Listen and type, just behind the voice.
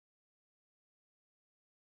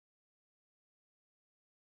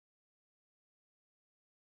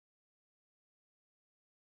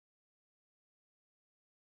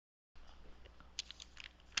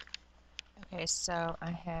Okay, so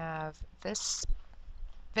I have this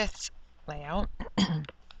fifth layout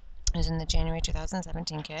is in the January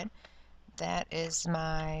 2017 kit. That is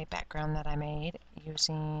my background that I made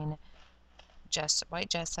using just white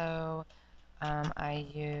gesso. I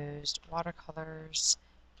used watercolors,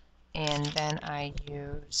 and then I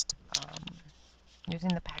used using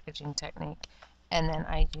the packaging technique, and then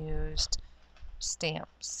I used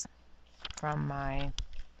stamps from my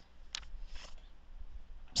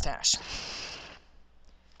stash.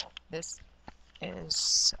 This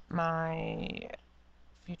is my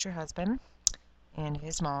future husband and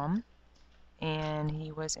his mom, and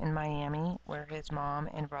he was in Miami where his mom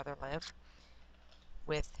and brother live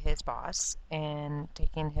with his boss and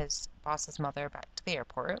taking his boss's mother back to the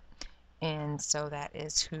airport. And so that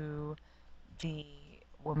is who the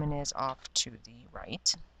woman is off to the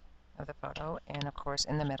right of the photo, and of course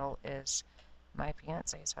in the middle is my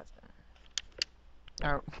fiance's husband,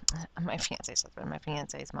 or my fiance's husband, my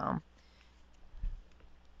fiance's mom.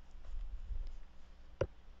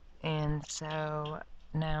 And so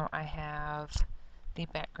now I have the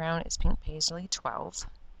background is pink paisley 12.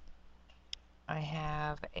 I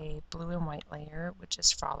have a blue and white layer, which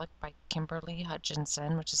is Frolic by Kimberly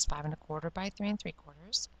Hutchinson, which is 5 1/4 by 3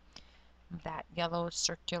 3/4. That yellow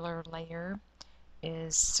circular layer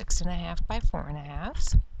is 6 1/2 by 4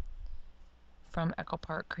 1/2 from Echo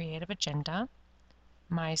Park Creative Agenda.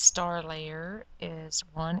 My star layer is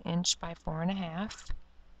 1 inch by 4 1/2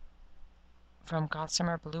 from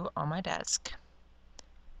Gossamer Blue on my desk.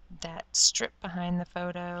 That strip behind the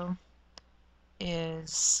photo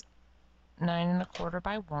is 9 1/4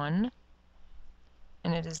 by 1,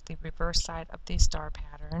 and it is the reverse side of the star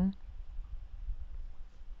pattern.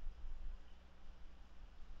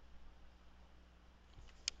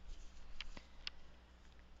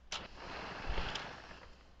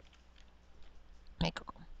 Make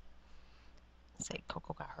Coco say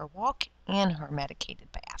Coco got her walk and her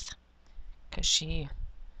medicated bath, because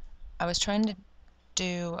I was trying to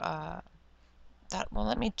do thought, well,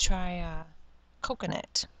 let me try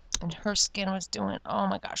coconut, and her skin was doing, oh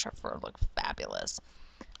my gosh, her fur looked fabulous.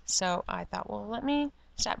 So I thought, well, let me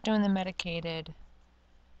stop doing the medicated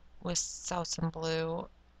with Selsun Blue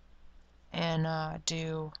and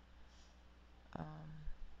do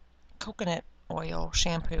coconut oil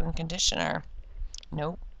shampoo and conditioner.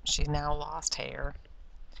 Nope, she's now lost hair.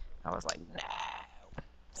 I was like, no.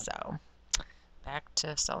 So back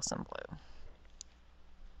to Selsun Blue.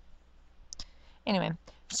 Anyway,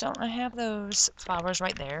 so I have those flowers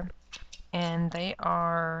right there, and they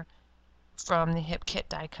are from the Hip Kit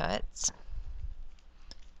die cuts.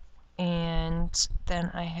 And then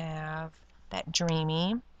I have that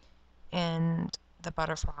Dreamy, and the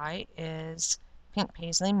butterfly is Pink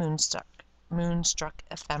Paisley Moonstruck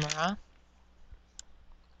Ephemera.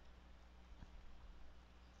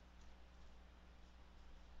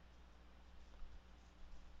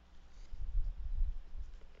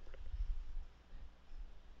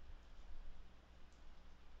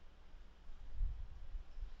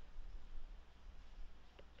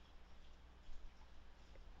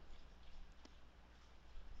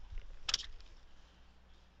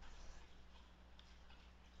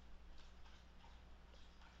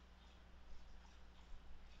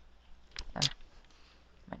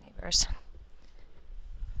 My neighbors.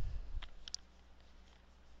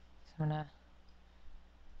 So I'm going to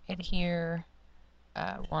adhere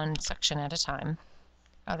one section at a time.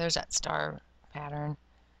 Oh, there's that star pattern,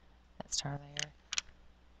 that star layer.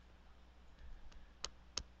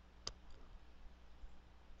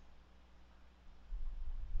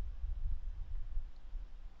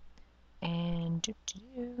 And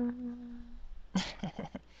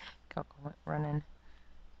Coco went running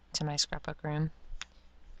to my scrapbook room.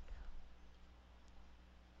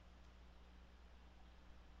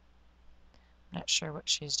 Not sure what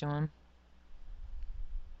she's doing.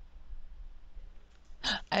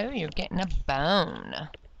 Oh, you're getting a bone.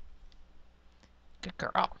 Good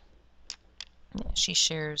girl. Yeah, she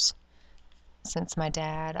shares. Since my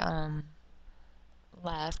dad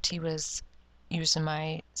left, he was using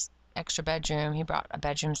my extra bedroom. He brought a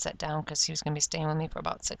bedroom set down because he was going to be staying with me for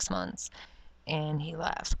about 6 months. And he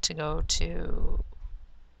left to go to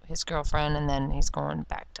his girlfriend, and then he's going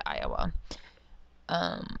back to Iowa.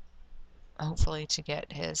 Hopefully to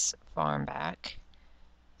get his farm back.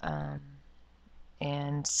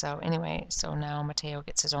 And so anyway, so now Mateo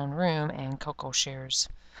gets his own room, and Coco shares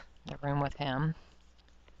the room with him.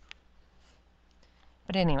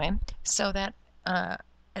 But anyway, so that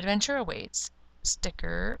Adventure Awaits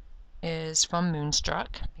sticker is from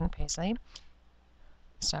Moonstruck, Pink Paisley.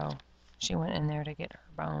 So she went in there to get her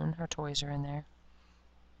bone. Her toys are in there.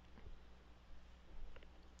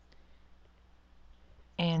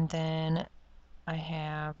 And then I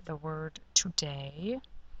have the word today,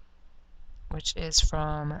 which is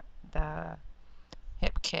from the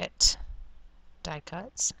Hip Kit die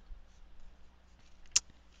cuts.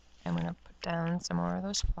 I'm going to put down some more of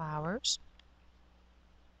those flowers.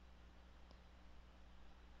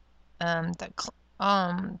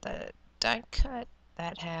 The die cut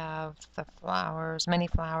that have the flowers, many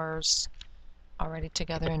flowers already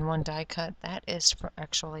together in one die cut, that is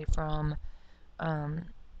actually from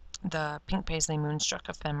the Pink Paisley Moonstruck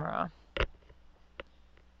ephemera.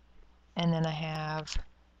 And then I have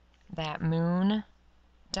that moon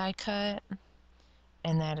die cut,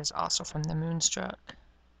 and that is also from the Moonstruck.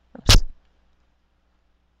 Oops.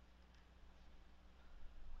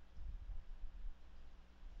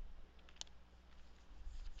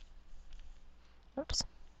 Oops.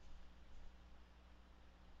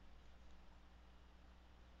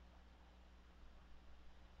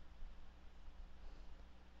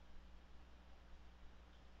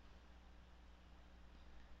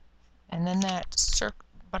 And then that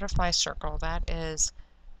butterfly circle, that is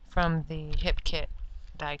from the Hip Kit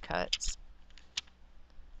die cuts.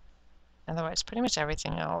 Otherwise, pretty much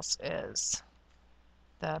everything else is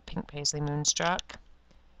the Pink Paisley Moonstruck.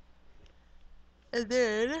 And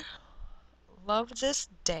then Love This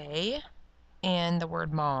Day and the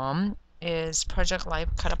word mom is Project Life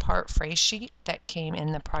cut apart phrase sheet that came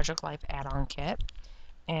in the Project Life add-on kit.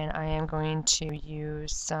 And I am going to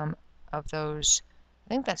use some of those, I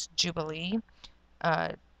think that's Jubilee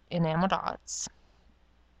enamel dots.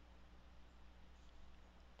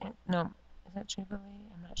 No, is that Jubilee?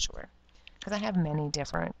 I'm not sure. Because I have many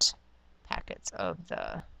different packets of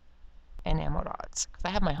the enamel dots. Because I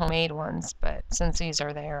have my homemade ones, but since these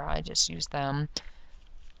are there, I just use them.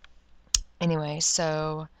 Anyway,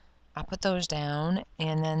 so I put those down,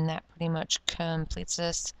 and then that pretty much completes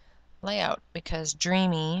this layout, because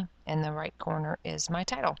Dreamy in the right corner is my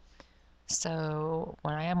title. So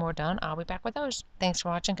when I have more done, I'll be back with those. Thanks for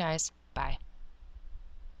watching, guys. Bye.